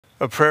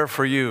A prayer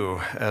for you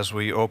as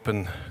we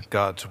open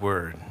God's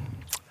Word.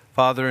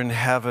 Father in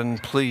heaven,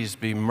 please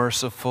be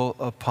merciful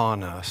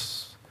upon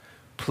us.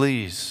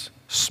 Please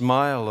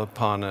smile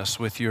upon us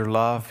with your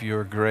love,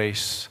 your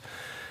grace.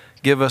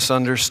 Give us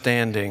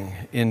understanding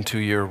into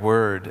your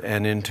Word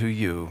and into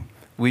you.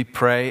 We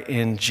pray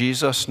in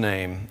Jesus'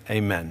 name,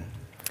 amen.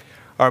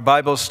 Our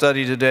Bible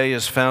study today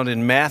is found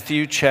in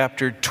Matthew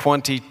chapter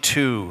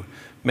 22.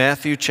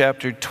 Matthew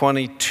chapter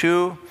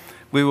 22.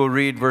 We will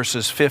read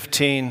verses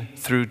 15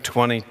 through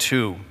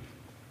 22.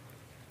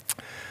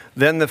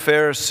 Then the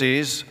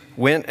Pharisees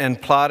went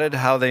and plotted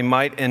how they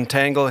might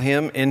entangle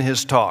him in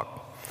his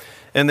talk.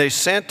 And they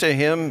sent to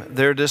him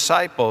their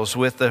disciples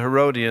with the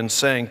Herodians,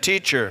 saying,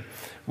 Teacher,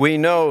 we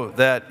know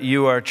that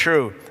you are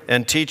true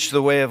and teach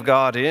the way of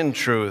God in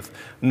truth,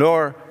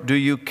 nor do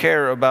you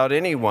care about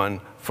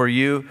anyone, for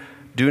you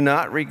do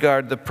not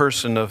regard the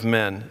person of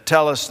men.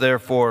 Tell us,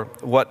 therefore,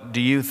 what do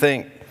you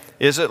think?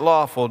 Is it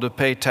lawful to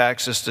pay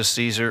taxes to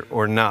Caesar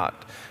or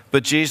not?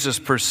 But Jesus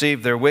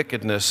perceived their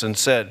wickedness and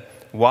said,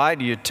 Why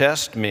do you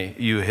test me,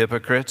 you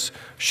hypocrites?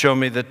 Show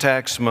me the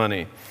tax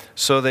money.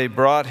 So they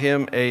brought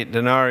him a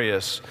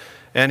denarius.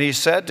 And he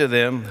said to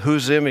them,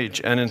 Whose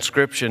image and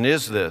inscription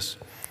is this?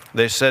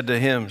 They said to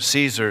him,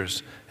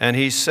 Caesar's. And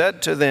he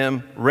said to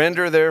them,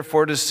 Render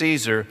therefore to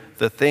Caesar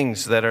the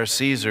things that are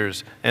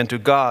Caesar's, and to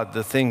God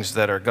the things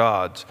that are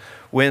God's.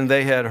 When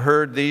they had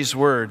heard these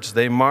words,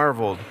 they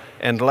marveled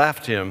and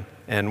left him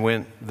and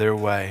went their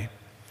way.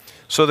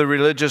 So the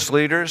religious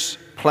leaders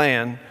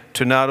plan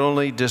to not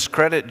only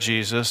discredit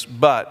Jesus,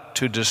 but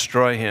to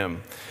destroy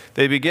him.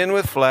 They begin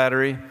with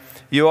flattery.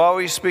 You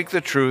always speak the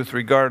truth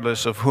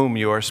regardless of whom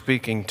you are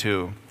speaking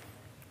to.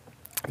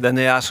 Then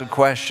they ask a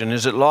question,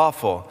 is it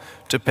lawful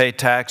to pay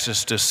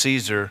taxes to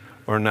Caesar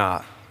or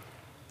not?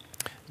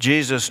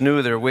 Jesus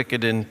knew their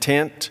wicked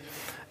intent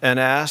and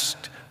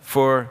asked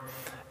for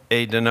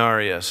a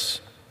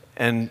denarius.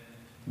 And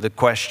the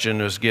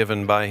question was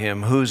given by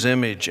him, whose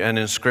image and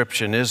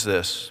inscription is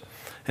this?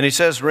 And he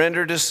says,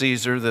 Render to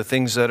Caesar the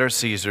things that are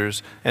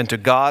Caesar's, and to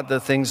God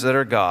the things that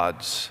are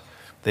God's.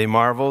 They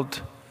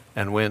marveled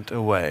and went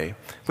away.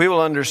 We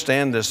will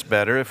understand this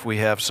better if we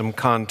have some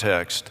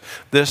context.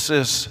 This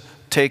is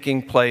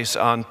taking place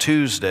on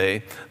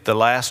Tuesday, the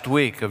last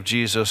week of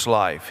Jesus'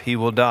 life. He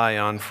will die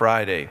on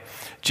Friday.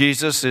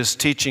 Jesus is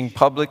teaching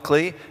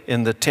publicly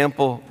in the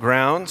temple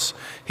grounds.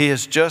 He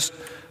has just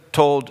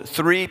told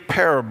three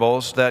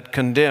parables that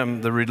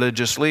condemn the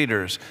religious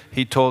leaders.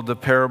 He told the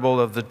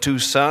parable of the two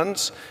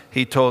sons,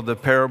 he told the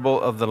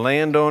parable of the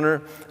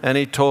landowner, and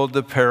he told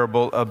the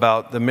parable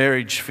about the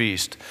marriage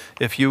feast.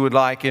 If you would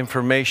like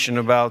information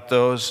about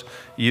those,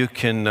 you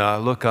can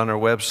look on our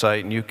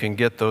website and you can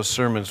get those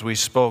sermons. We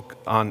spoke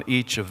on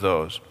each of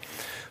those.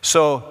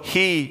 So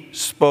he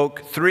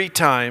spoke three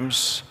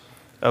times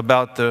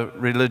about the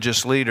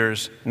religious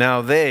leaders.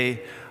 Now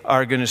they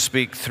are going to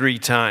speak three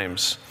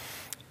times.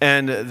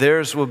 And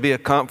theirs will be a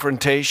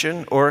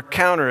confrontation or a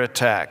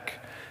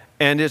counterattack.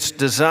 And it's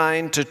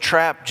designed to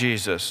trap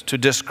Jesus, to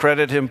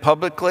discredit him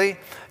publicly,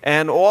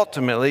 and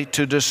ultimately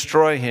to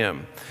destroy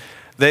him.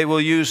 They will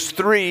use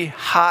three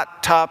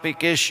hot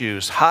topic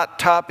issues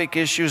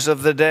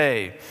of the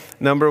day.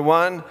 Number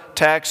one,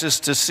 taxes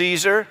to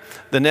Caesar.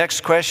 The next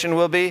question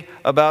will be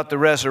about the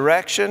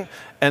resurrection.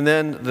 And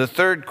then the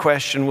third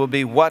question will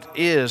be, what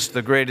is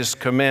the greatest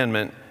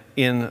commandment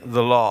in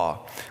the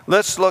law?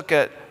 Let's look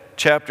at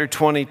chapter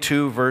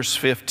 22, verse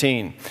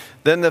 15.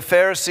 Then the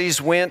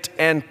Pharisees went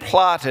and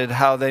plotted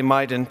how they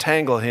might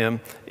entangle him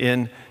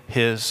in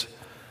his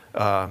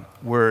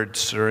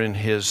words or in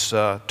his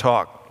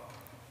talk.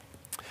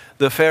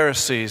 The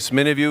Pharisees,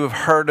 many of you have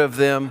heard of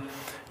them.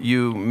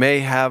 You may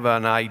have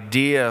an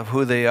idea of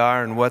who they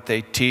are and what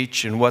they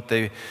teach and what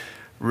they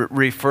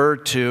refer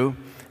to.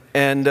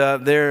 And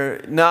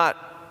they're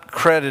not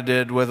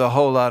credited with a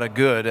whole lot of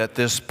good at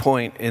this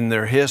point in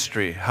their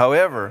history.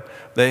 However,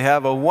 they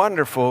have a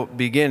wonderful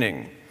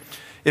beginning.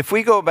 If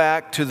we go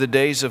back to the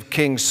days of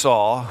King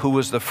Saul, who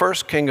was the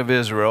first king of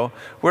Israel,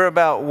 we're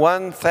about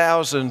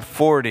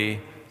 1040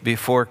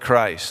 before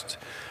Christ.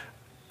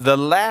 The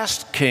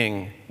last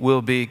king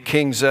will be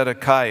King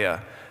Zedekiah,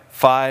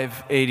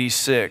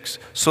 586.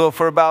 So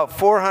for about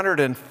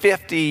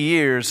 450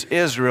 years,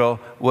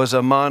 Israel was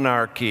a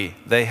monarchy.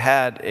 They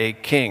had a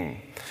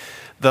king.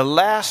 The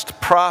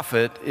last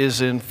prophet is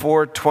in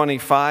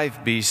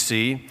 425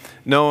 BC,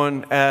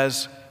 known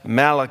as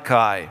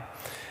Malachi.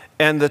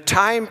 And the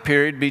time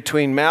period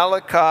between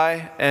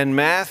Malachi and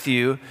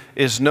Matthew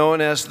is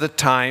known as the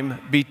time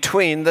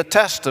between the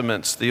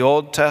Testaments, the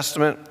Old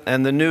Testament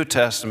and the New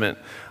Testament,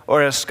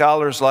 or as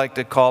scholars like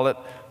to call it,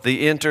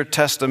 the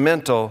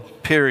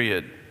intertestamental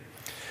period.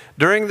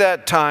 During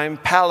that time,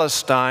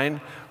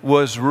 Palestine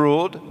was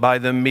ruled by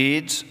the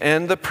Medes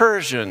and the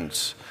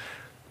Persians.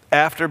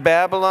 After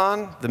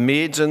Babylon, the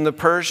Medes and the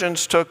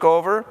Persians took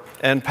over,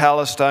 and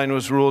Palestine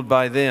was ruled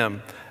by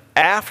them.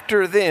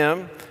 After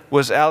them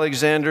was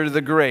Alexander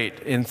the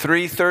Great. In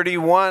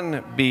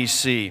 331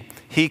 BC,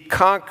 he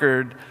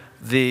conquered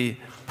the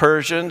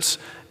Persians,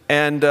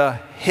 and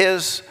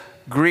his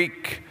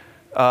Greek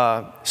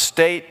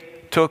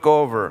state took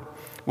over.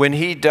 When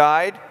he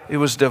died, it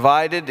was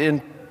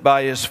divided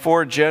by his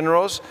 4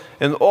 generals,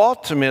 and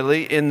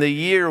ultimately in the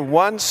year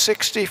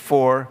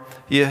 164,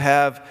 you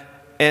have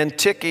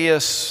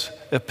Antiochus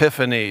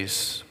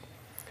Epiphanes.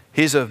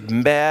 He's a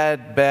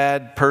bad,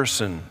 bad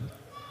person.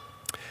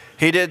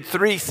 He did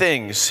 3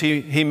 things.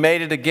 He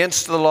made it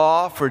against the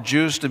law for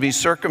Jews to be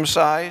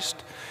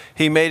circumcised.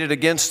 He made it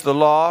against the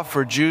law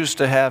for Jews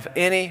to have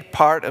any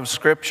part of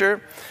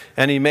Scripture.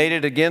 And he made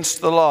it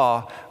against the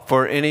law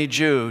for any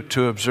Jew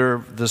to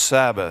observe the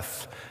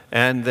Sabbath.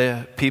 And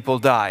the people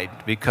died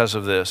because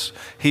of this.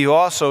 He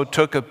also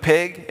took a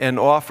pig and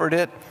offered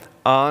it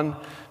on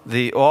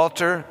the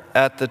altar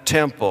at the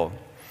temple.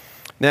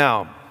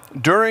 Now,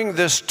 during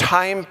this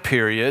time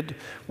period,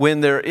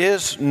 when there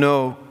is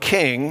no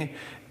king,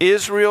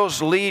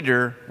 Israel's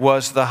leader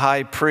was the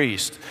high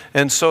priest.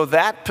 And so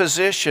that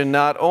position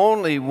not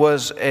only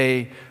was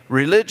a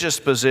religious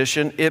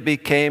position, it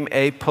became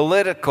a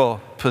political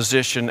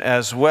position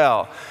as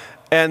well.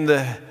 And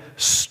the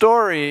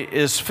story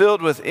is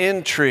filled with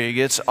intrigue.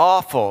 It's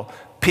awful.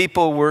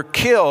 People were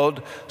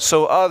killed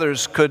so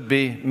others could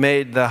be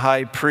made the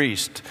high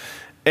priest.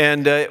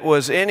 And it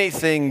was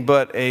anything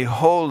but a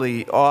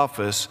holy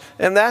office.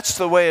 And that's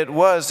the way it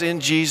was in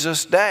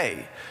Jesus'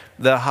 day.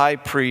 The high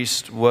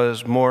priest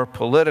was more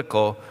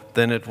political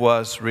than it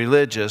was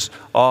religious,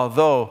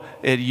 although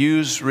it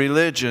used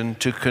religion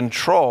to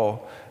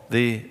control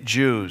the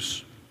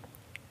Jews.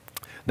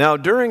 Now,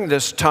 during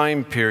this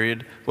time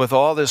period, with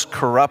all this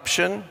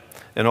corruption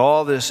and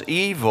all this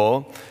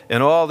evil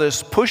and all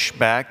this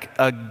pushback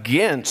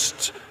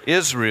against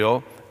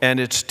Israel and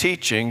its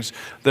teachings,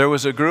 there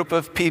was a group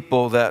of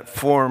people that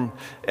formed,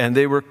 and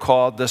they were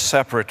called the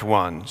Separate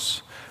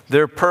Ones.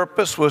 Their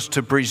purpose was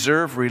to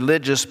preserve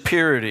religious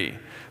purity.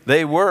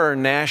 They were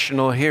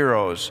national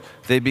heroes.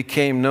 They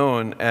became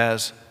known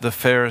as the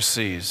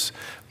Pharisees.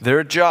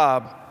 Their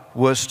job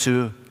was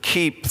to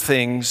keep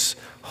things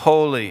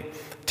holy,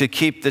 to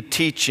keep the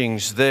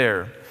teachings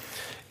there.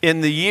 In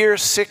the year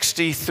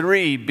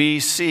 63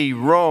 BC,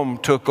 Rome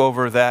took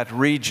over that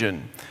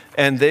region,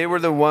 and they were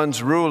the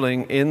ones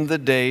ruling in the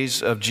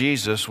days of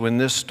Jesus when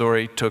this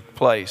story took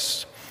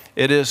place.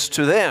 It is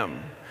to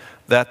them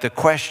that the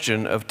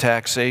question of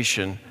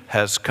taxation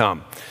has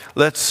come.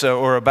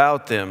 Or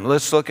about them.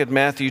 Let's look at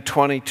Matthew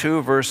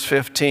 22, verse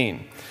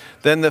 15.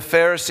 Then the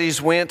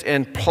Pharisees went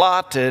and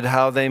plotted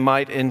how they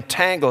might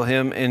entangle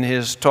him in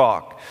his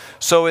talk.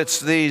 So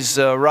it's these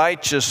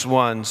righteous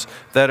ones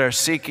that are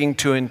seeking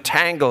to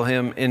entangle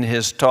him in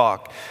his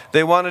talk.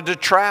 They wanted to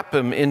trap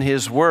him in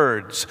his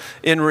words.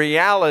 In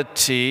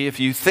reality, if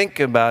you think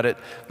about it,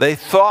 they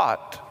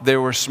thought they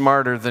were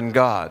smarter than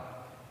God.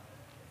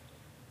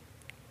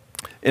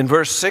 In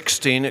verse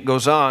 16, it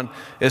goes on,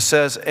 it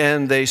says,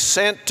 and they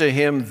sent to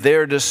him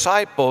their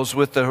disciples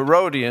with the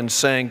Herodians,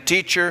 saying,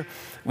 Teacher,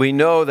 we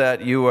know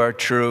that you are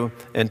true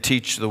and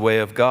teach the way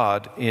of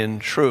God in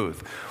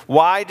truth.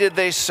 Why did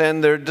they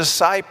send their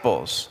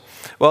disciples?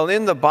 Well,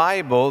 in the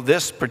Bible,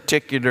 this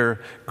particular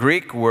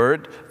Greek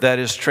word that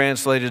is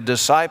translated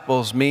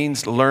disciples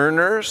means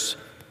learners,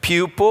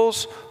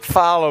 pupils,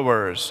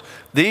 followers.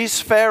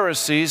 These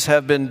Pharisees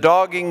have been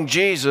dogging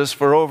Jesus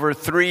for over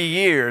 3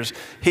 years.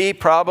 He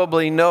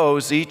probably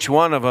knows each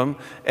one of them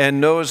and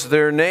knows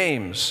their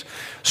names.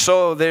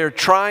 So they're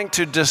trying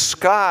to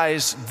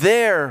disguise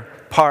their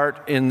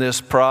part in this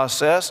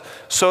process.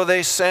 So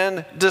they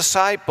send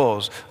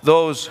disciples,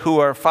 those who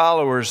are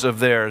followers of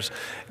theirs,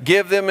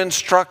 give them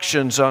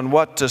instructions on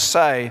what to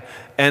say,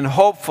 and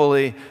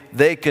hopefully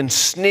they can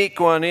sneak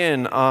one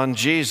in on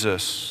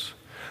Jesus.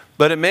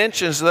 But it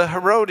mentions the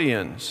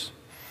Herodians.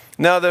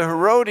 Now, the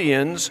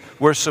Herodians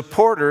were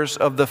supporters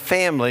of the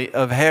family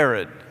of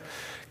Herod.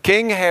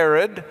 King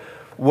Herod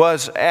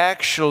was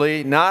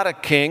actually not a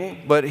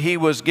king, but he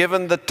was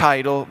given the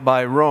title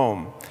by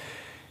Rome.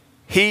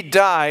 He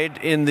died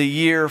in the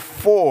year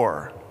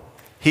 4.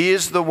 He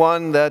is the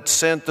one that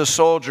sent the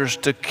soldiers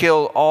to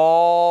kill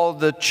all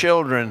the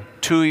children,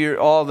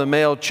 all the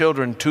male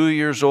children 2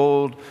 years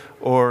old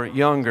or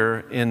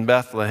younger in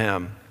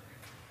Bethlehem.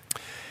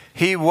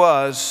 He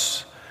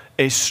was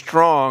a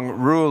strong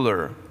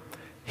ruler.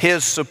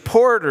 His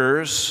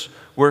supporters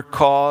were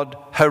called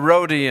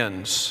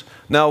Herodians.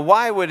 Now,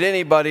 why would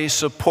anybody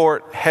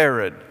support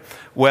Herod?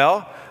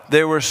 Well,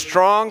 they were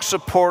strong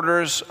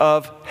supporters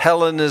of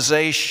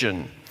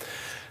Hellenization.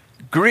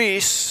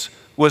 Greece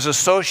was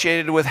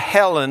associated with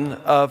Helen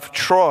of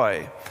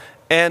Troy,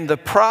 and the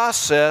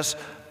process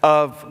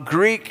of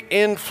Greek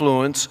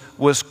influence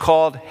was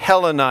called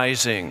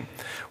Hellenizing.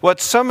 What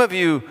some of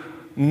you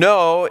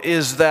know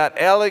is that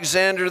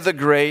Alexander the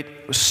Great,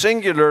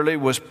 singularly,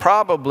 was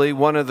probably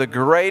one of the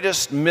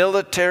greatest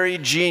military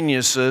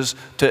geniuses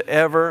to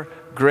ever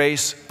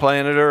grace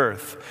planet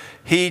Earth.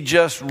 He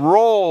just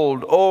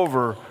rolled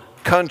over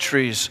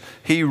countries.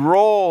 He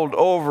rolled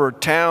over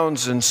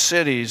towns and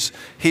cities.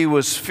 He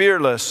was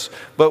fearless.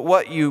 But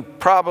what you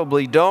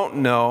probably don't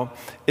know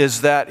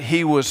is that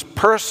he was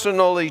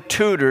personally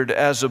tutored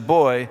as a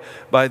boy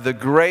by the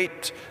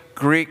great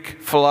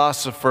Greek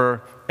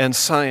philosopher and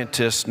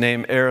scientist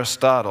named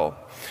Aristotle.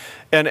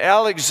 And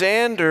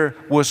Alexander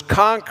was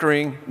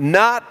conquering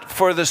not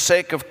for the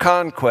sake of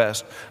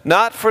conquest,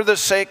 not for the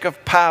sake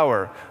of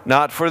power,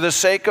 not for the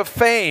sake of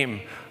fame,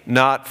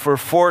 not for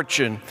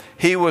fortune.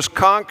 He was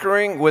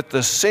conquering with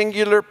the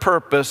singular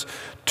purpose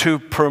to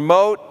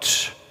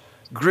promote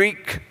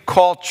Greek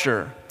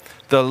culture,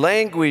 the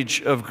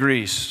language of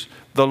Greece,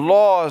 the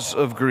laws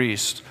of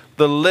Greece,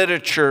 the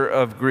literature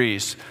of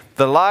Greece,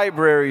 the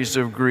libraries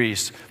of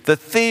Greece, the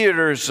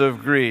theaters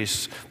of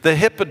Greece, the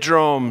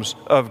hippodromes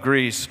of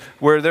Greece,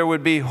 where there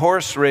would be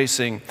horse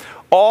racing.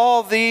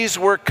 All these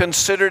were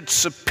considered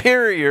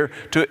superior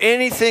to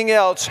anything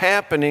else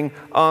happening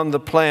on the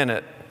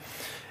planet.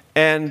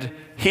 And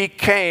he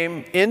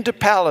came into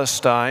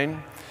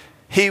Palestine.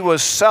 He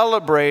was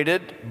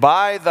celebrated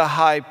by the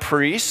high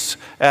priests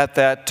at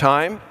that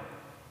time.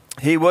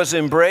 He was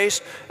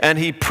embraced, and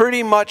he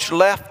pretty much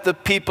left the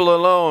people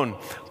alone.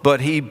 But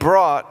he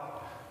brought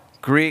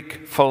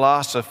Greek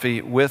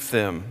philosophy with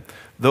them.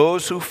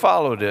 Those who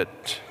followed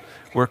it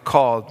were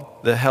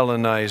called the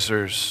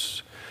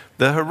Hellenizers.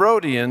 The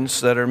Herodians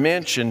that are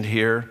mentioned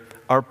here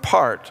are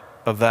part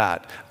of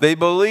that. They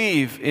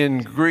believe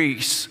in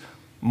Greece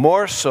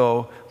more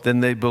so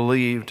than they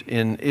believed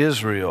in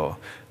Israel.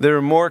 They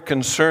were more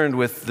concerned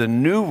with the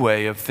new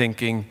way of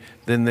thinking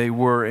than they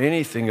were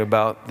anything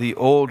about the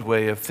old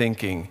way of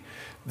thinking.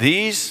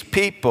 These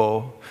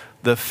people,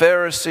 the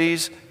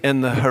Pharisees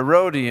and the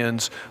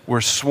Herodians,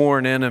 were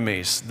sworn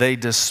enemies. They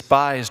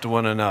despised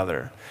one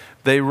another.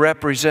 They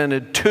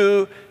represented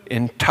two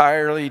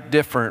entirely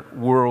different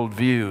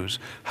worldviews.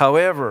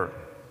 However,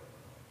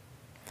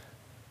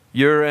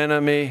 your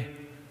enemy,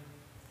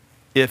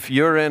 if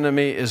your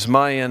enemy is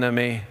my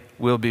enemy,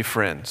 we'll be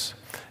friends.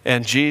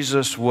 And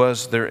Jesus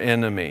was their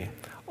enemy.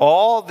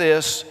 All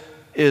this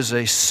is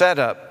a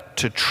setup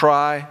to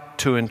try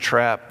to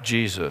entrap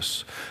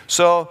Jesus.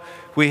 So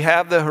we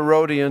have the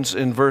Herodians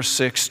in verse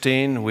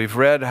 16. We've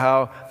read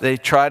how they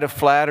try to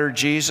flatter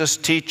Jesus.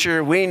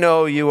 Teacher, we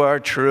know you are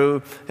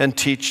true and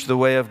teach the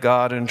way of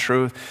God in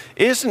truth.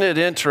 Isn't it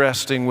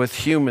interesting with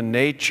human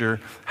nature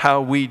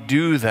how we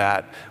do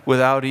that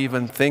without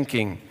even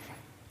thinking?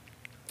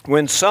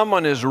 When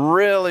someone is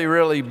really,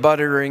 really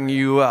buttering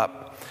you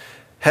up,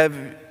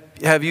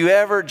 have you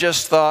ever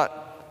just thought,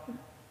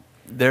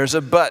 there's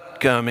a but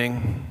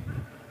coming,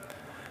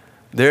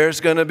 there's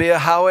going to be a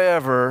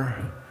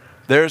however,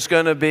 there's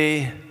going to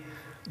be,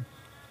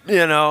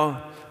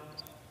 a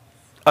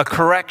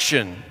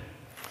correction.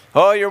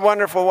 Oh, you're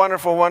wonderful,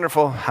 wonderful,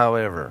 wonderful,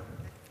 however.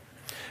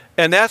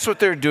 And that's what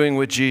they're doing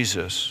with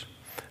Jesus.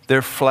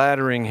 They're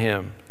flattering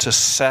him to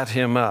set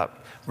him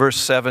up. Verse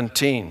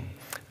 17.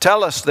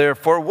 Tell us,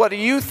 therefore, what do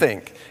you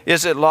think?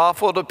 Is it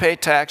lawful to pay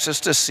taxes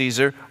to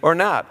Caesar or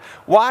not?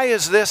 Why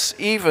is this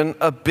even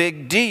a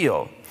big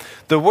deal?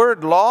 The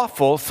word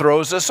lawful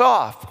throws us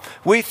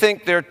off. We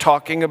think they're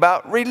talking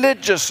about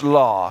religious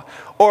law,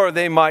 or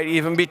they might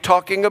even be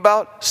talking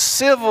about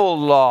civil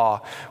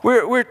law.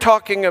 We're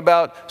talking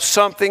about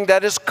something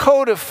that is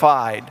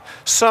codified,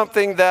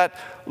 something that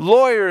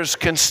lawyers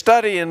can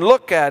study and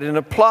look at and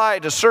apply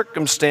to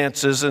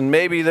circumstances, and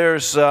maybe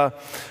there's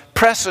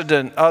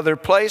precedent other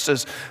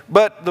places.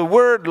 But the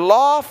word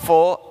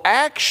lawful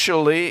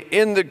actually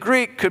in the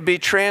Greek could be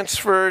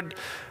transferred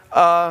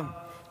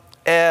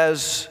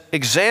as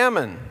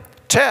examine,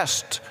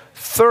 test,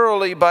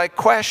 thoroughly by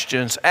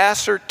questions,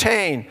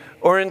 ascertain,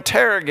 or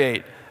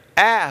interrogate,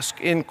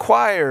 ask,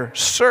 inquire,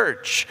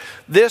 search.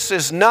 This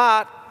is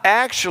not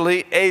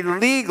actually a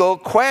legal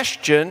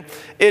question.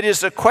 It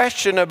is a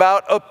question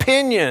about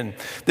opinion.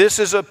 This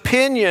is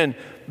opinion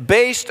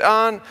based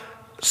on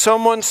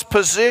someone's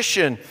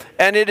position,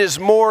 and it is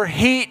more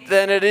heat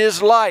than it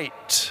is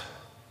light.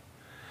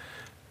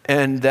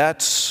 And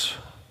that's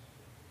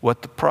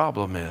what the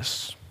problem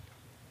is.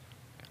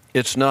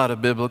 It's not a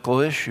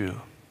biblical issue.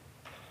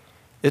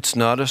 It's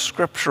not a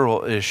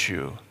scriptural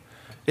issue.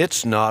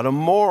 It's not a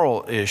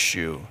moral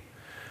issue.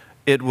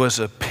 It was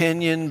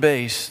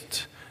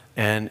opinion-based,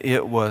 and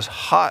it was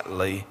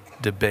hotly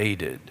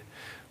debated.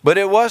 But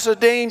it was a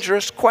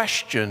dangerous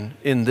question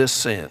in this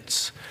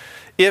sense.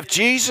 If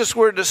Jesus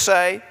were to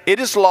say, it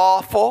is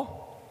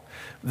lawful,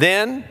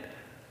 then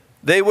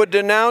they would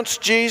denounce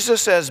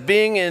Jesus as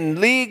being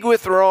in league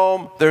with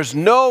Rome. There's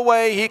no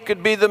way he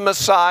could be the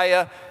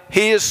Messiah.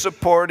 He is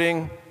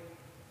supporting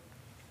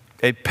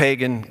a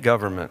pagan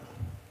government.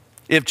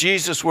 If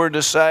Jesus were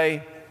to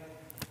say,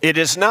 it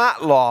is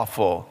not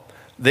lawful,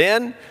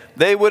 then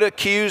they would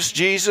accuse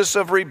Jesus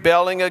of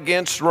rebelling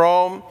against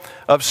Rome,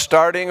 of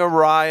starting a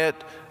riot,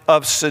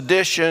 of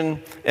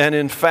sedition. And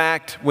in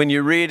fact, when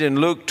you read in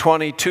Luke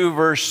 22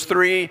 verse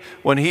 3,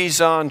 when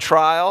he's on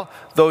trial,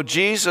 though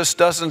Jesus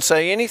doesn't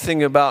say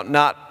anything about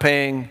not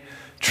paying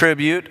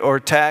tribute or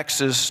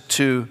taxes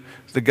to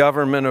the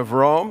government of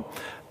Rome,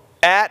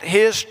 at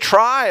his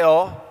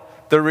trial,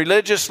 the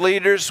religious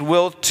leaders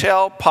will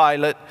tell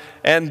Pilate,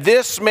 and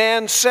this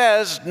man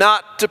says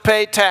not to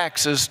pay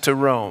taxes to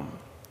Rome.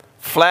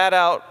 Flat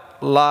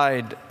out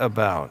lied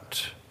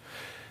about.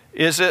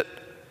 If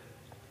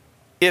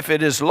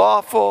it is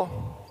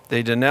lawful,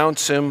 they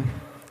denounce him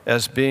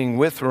as being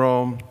with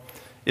Rome.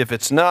 If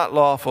it's not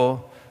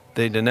lawful,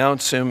 they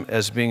denounce him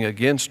as being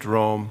against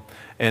Rome.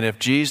 And if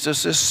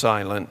Jesus is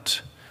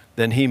silent,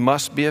 then he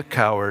must be a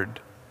coward,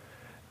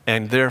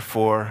 and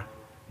therefore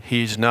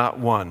he's not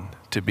one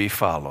to be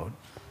followed.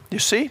 You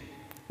see,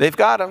 they've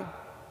got him.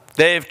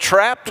 They've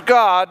trapped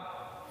God.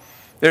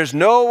 There's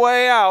no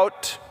way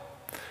out.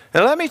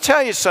 And let me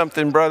tell you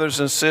something, brothers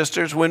and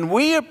sisters. When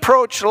we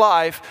approach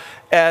life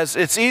as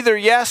it's either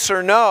yes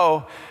or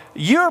no,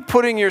 you're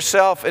putting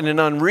yourself in an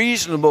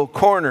unreasonable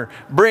corner.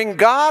 Bring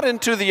God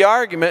into the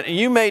argument, and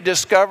you may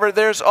discover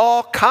there's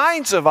all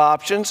kinds of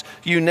options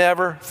you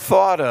never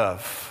thought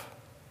of.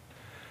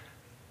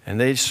 And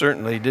they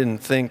certainly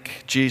didn't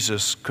think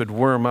Jesus could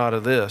worm out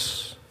of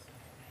this.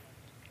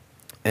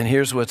 And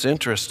here's what's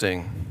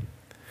interesting.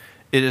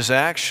 It is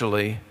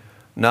actually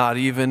not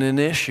even an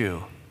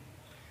issue.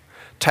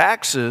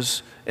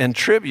 Taxes and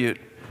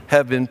tribute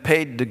have been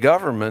paid to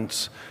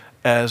governments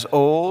as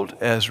old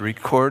as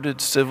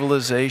recorded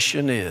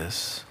civilization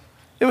is.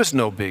 It was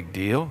no big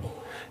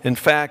deal. In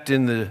fact,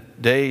 in the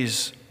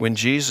days when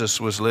Jesus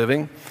was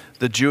living,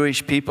 the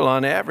Jewish people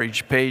on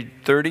average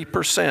paid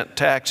 30%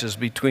 taxes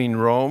between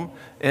Rome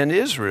and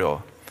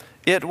Israel.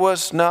 It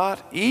was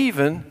not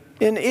even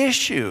an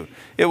issue.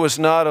 It was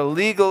not a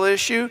legal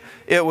issue.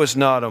 It was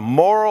not a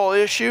moral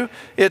issue.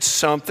 It's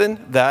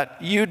something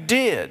that you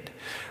did.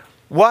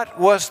 What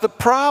was the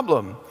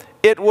problem?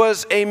 It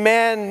was a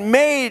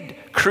man-made,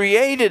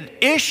 created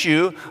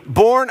issue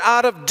born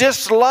out of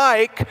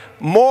dislike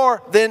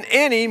more than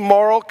any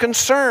moral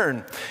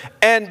concern.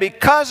 And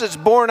because it's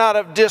born out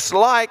of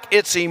dislike,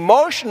 it's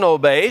emotional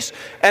based,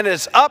 and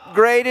it's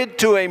upgraded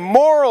to a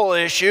moral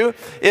issue.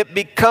 It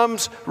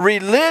becomes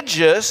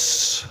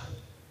religious,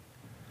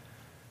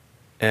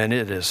 and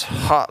it is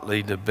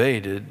hotly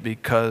debated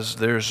because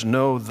there's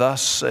no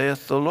 "thus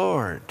saith the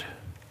Lord."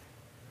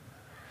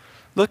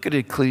 Look at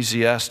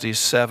Ecclesiastes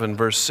 7,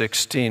 verse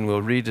 16.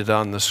 We'll read it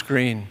on the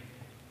screen.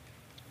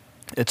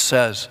 It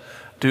says,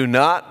 "Do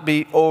not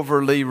be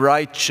overly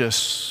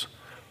righteous,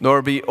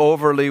 nor be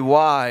overly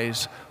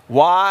wise.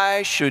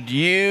 Why should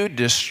you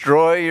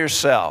destroy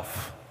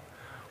yourself?"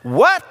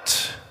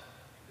 What?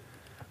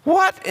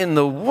 What in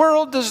the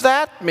world does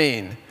that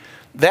mean?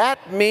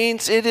 That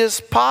means it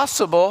is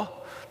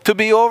possible to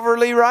be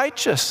overly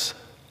righteous,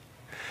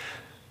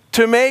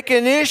 to make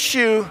an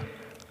issue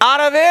out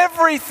of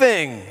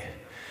everything.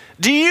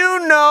 Do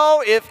you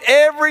know if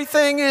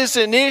everything is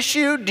an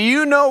issue, do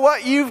you know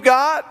what you've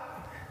got?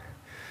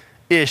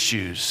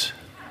 Issues.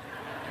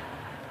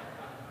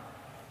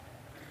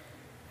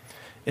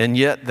 And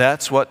yet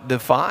that's what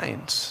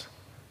defines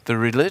the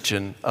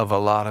religion of a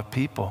lot of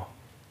people.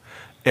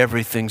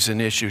 Everything's an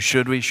issue.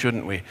 Should we,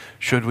 shouldn't we?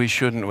 Should we,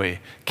 shouldn't we?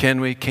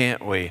 Can we,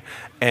 can't we?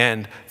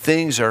 And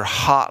things are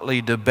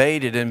hotly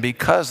debated, and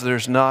because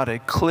there's not a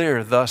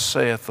clear "thus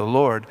saith the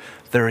Lord,"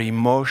 they're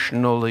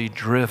emotionally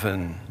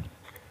driven.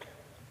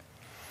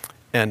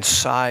 And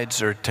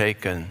sides are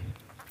taken.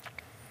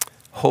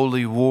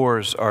 Holy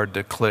wars are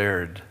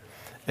declared.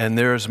 And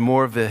there's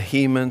more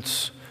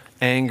vehemence,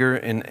 anger,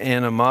 and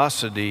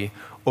animosity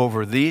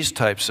over these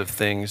types of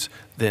things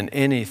than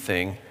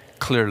anything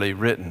clearly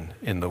written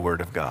in the Word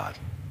of God.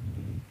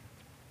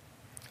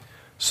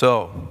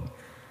 So,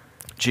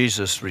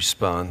 Jesus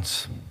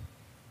responds.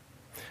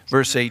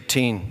 Verse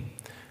 18,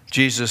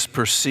 Jesus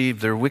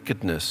perceived their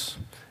wickedness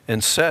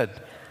and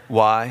said,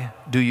 "Why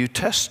do you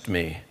test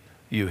me,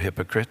 you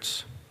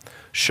hypocrites?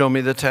 Show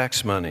me the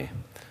tax money."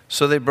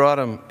 So they brought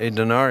him a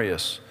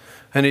denarius.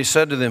 And he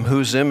said to them,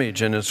 "Whose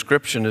image and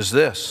inscription is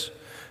this?"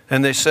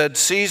 And they said,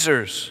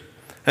 "Caesar's."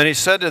 And he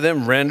said to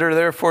them, "Render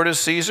therefore to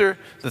Caesar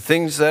the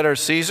things that are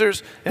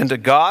Caesar's, and to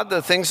God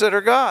the things that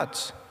are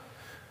God's."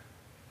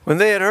 When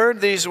they had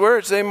heard these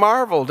words, they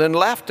marveled and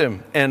left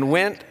him and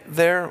went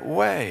their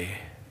way.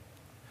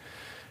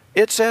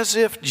 It's as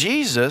if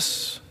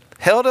Jesus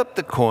held up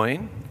the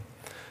coin,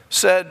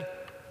 said,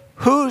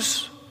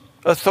 "Whose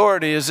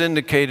authority is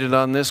indicated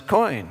on this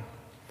coin?"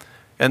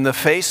 And the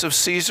face of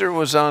Caesar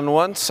was on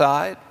one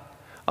side.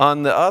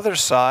 On the other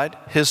side,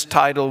 his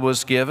title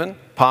was given,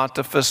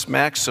 Pontifex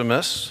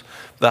Maximus,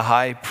 the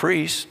high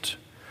priest.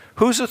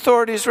 Whose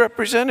authority is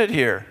represented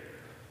here?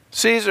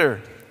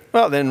 Caesar.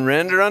 Well, then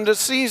render unto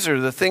Caesar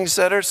the things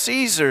that are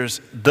Caesar's.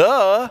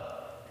 Duh.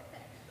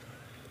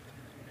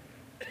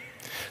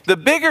 The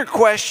bigger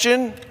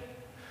question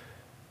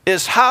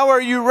is, how are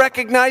you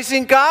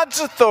recognizing God's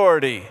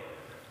authority?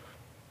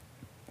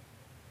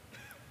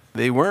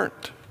 They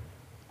weren't.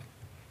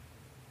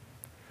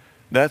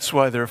 That's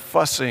why they're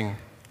fussing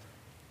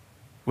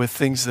with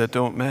things that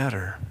don't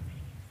matter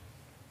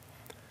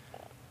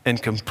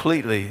and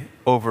completely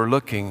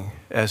overlooking,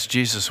 as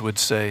Jesus would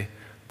say,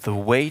 the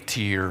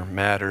weightier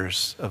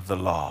matters of the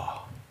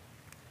law.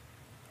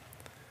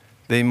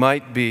 They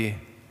might be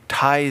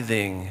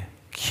tithing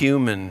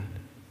cumin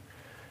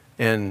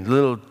and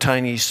little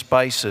tiny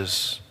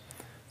spices.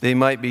 They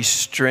might be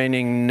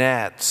straining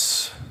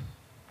gnats,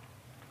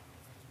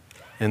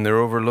 and they're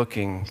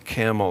overlooking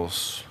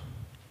camels.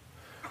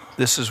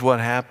 This is what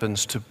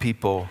happens to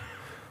people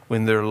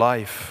when their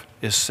life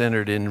is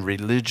centered in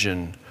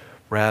religion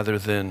rather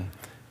than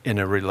in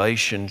a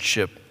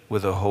relationship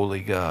with a holy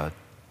God.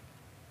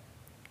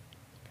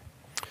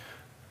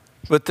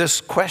 But this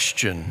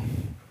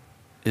question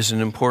is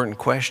an important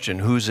question.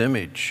 Whose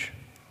image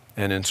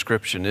and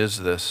inscription is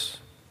this?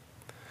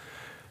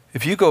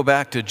 If you go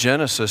back to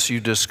Genesis, you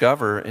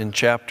discover in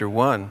chapter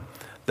 1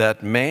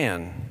 that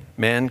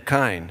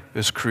mankind,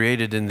 is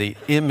created in the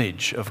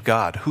image of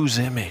God. Whose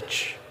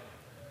image?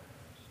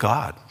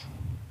 God.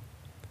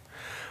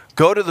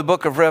 Go to the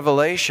book of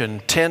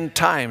Revelation, 10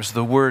 times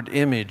the word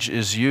image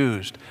is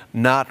used.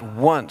 Not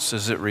once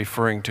is it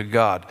referring to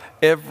God.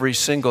 Every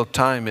single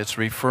time it's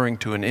referring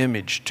to an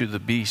image, to the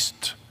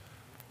beast,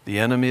 the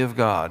enemy of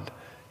God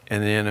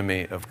and the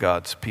enemy of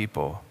God's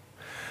people.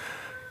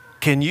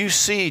 Can you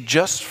see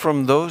just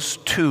from those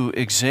two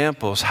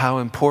examples how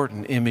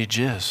important image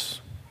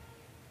is?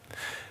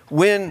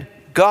 When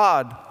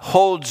God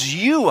holds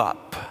you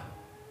up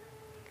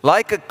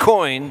like a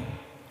coin,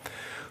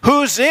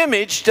 whose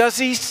image does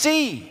he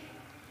see?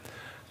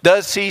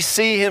 Does he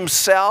see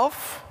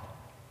himself?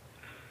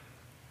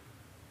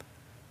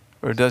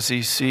 Or does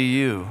he see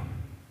you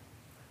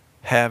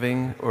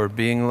having or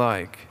being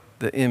like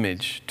the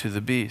image to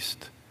the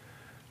beast?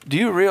 Do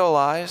you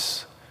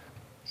realize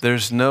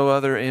there's no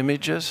other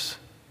images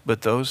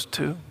but those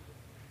two?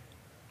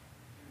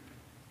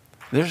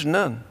 There's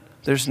none.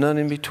 There's none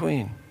in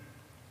between.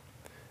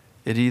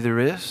 It either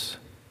is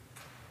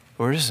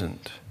or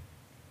isn't.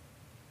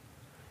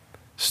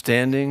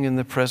 Standing in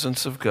the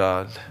presence of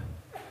God,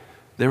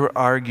 they were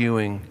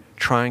arguing,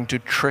 trying to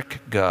trick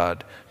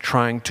God,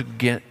 trying to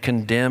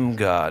condemn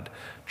God,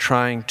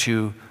 trying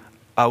to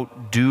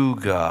outdo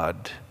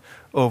God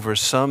over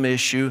some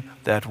issue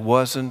that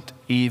wasn't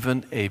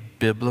even a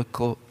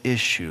biblical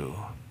issue.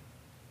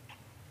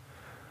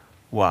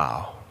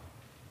 Wow.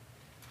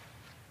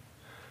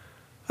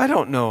 I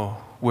don't know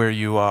where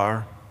you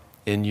are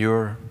in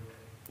your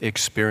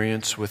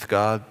experience with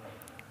God,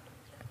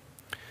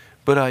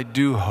 but I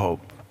do hope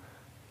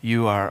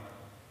you are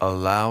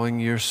allowing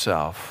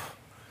yourself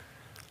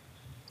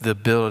the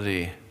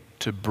ability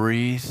to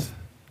breathe,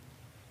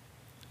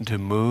 to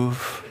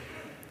move,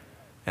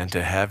 and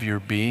to have your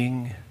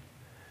being,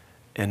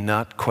 and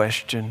not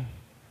question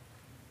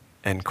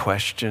and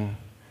question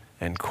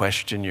and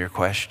question your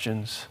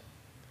questions,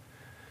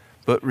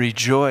 but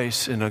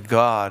rejoice in a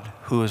God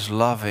who is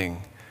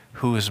loving,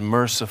 who is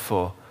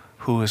merciful,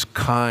 who is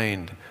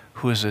kind,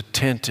 who is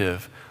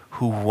attentive,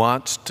 who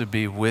wants to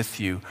be with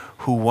you,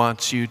 who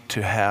wants you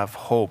to have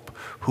hope,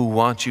 who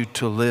wants you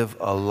to live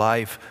a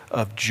life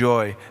of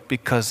joy,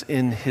 because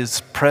in his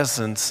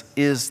presence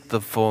is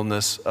the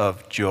fullness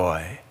of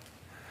joy.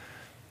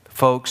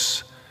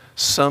 Folks,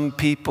 some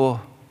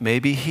people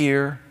maybe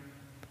here,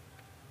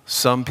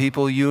 some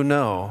people you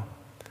know,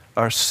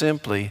 are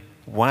simply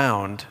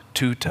wound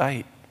too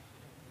tight.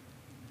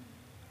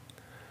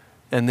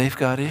 And they've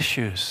got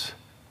issues.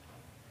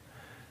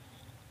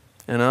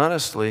 And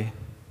honestly,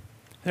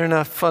 they're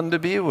not fun to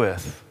be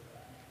with.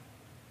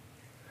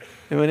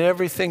 And when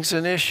everything's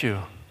an issue,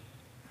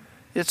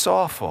 it's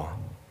awful.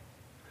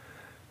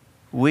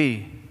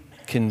 We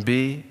can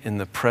be in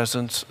the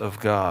presence of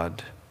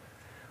God.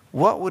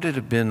 What would it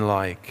have been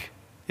like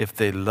if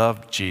they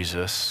loved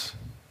Jesus?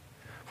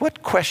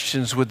 What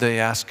questions would they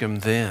ask him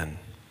then?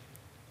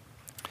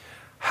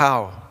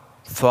 How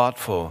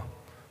thoughtful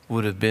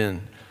would have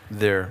been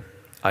their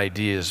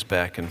ideas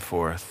back and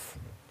forth?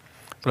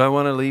 But I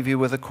want to leave you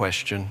with a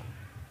question.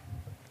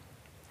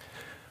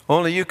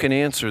 Only you can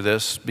answer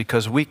this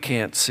because we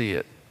can't see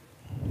it.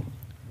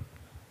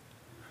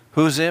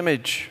 Whose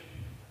image?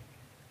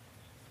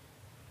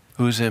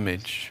 Whose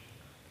image?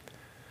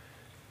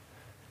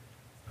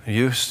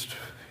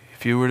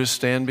 If you were to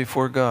stand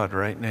before God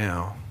right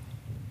now,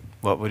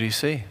 what would he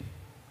see?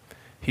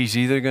 He's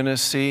either going to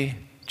see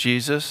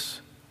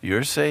Jesus,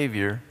 your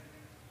Savior,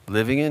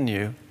 living in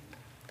you,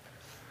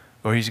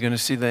 or he's going to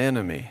see the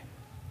enemy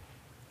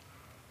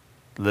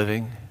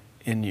living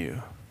in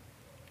you.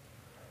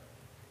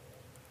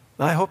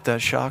 I hope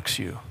that shocks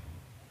you,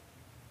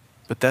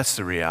 but that's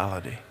the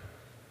reality.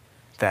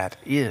 That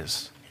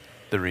is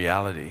the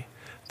reality.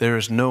 There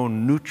is no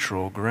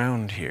neutral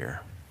ground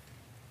here.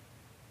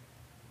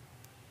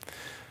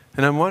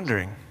 And I'm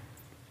wondering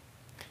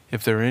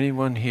if there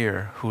anyone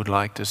here who would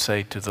like to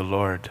say to the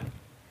Lord,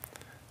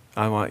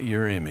 I want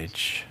your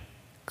image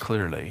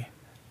clearly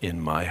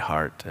in my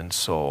heart and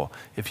soul.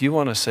 If you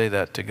want to say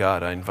that to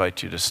God, I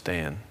invite you to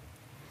stand.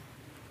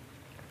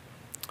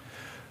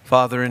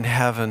 Father in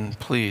heaven,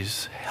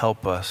 please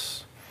help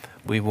us.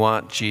 We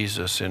want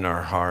Jesus in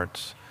our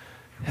hearts.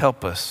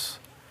 Help us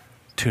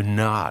to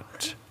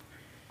not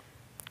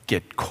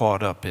get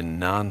caught up in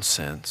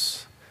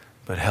nonsense,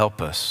 but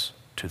help us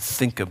to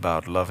think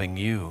about loving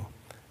you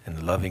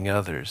and loving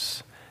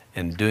others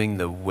and doing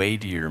the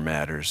weightier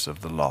matters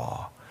of the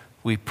law.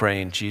 We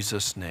pray in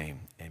Jesus' name,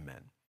 amen.